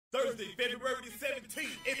Thursday, February the 17th,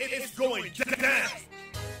 it's going down.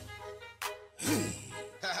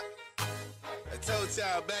 I told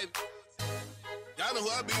y'all, baby. Y'all know who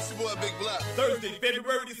I be. It's your boy, Big Block. Thursday,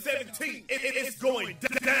 February the 17th, it's going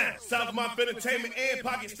down. Southmouth Entertainment and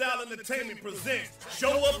Pocket Style Entertainment presents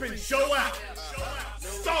Show Up and Show Out.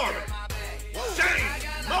 Starring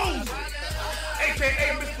James Moses,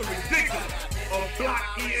 a.k.a. Mr. Ridiculous of Block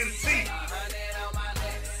ENC.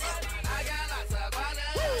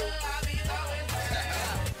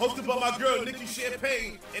 Hosted by my girl Nikki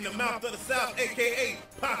Champagne in the mouth of the South, a.k.a.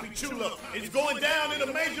 Poppy Chula. It's going down in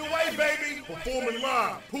a major way, baby. Performing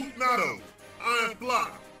live, Poop Nato, Iron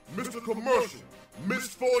Block, Mr. Commercial, Miss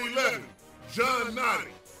 411, John Notty,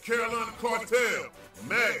 Carolina Cartel,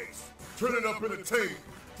 Mags, Turn It Up Entertainment,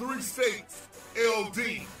 3 States,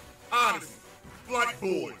 LD, Odyssey, Flight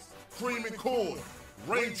Boys, Cream and Corn,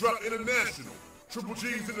 Raindrop International, Triple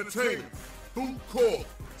G's Entertainment, Boot Corp,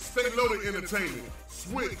 Stay Loaded Entertainment,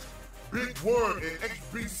 Switch, Big Worm, and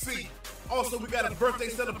XBC. Also, we got a birthday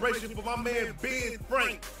celebration for my man Ben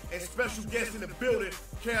Frank and special guests in the building,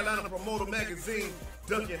 Carolina Promoter Magazine,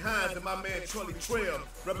 Duncan Hines, and my man Charlie Trail,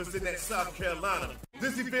 representing that South Carolina.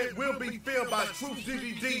 This event will be filmed by Truth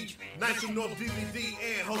DVD, Nitro North DVD,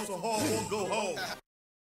 and Hustle Hard or Go Home.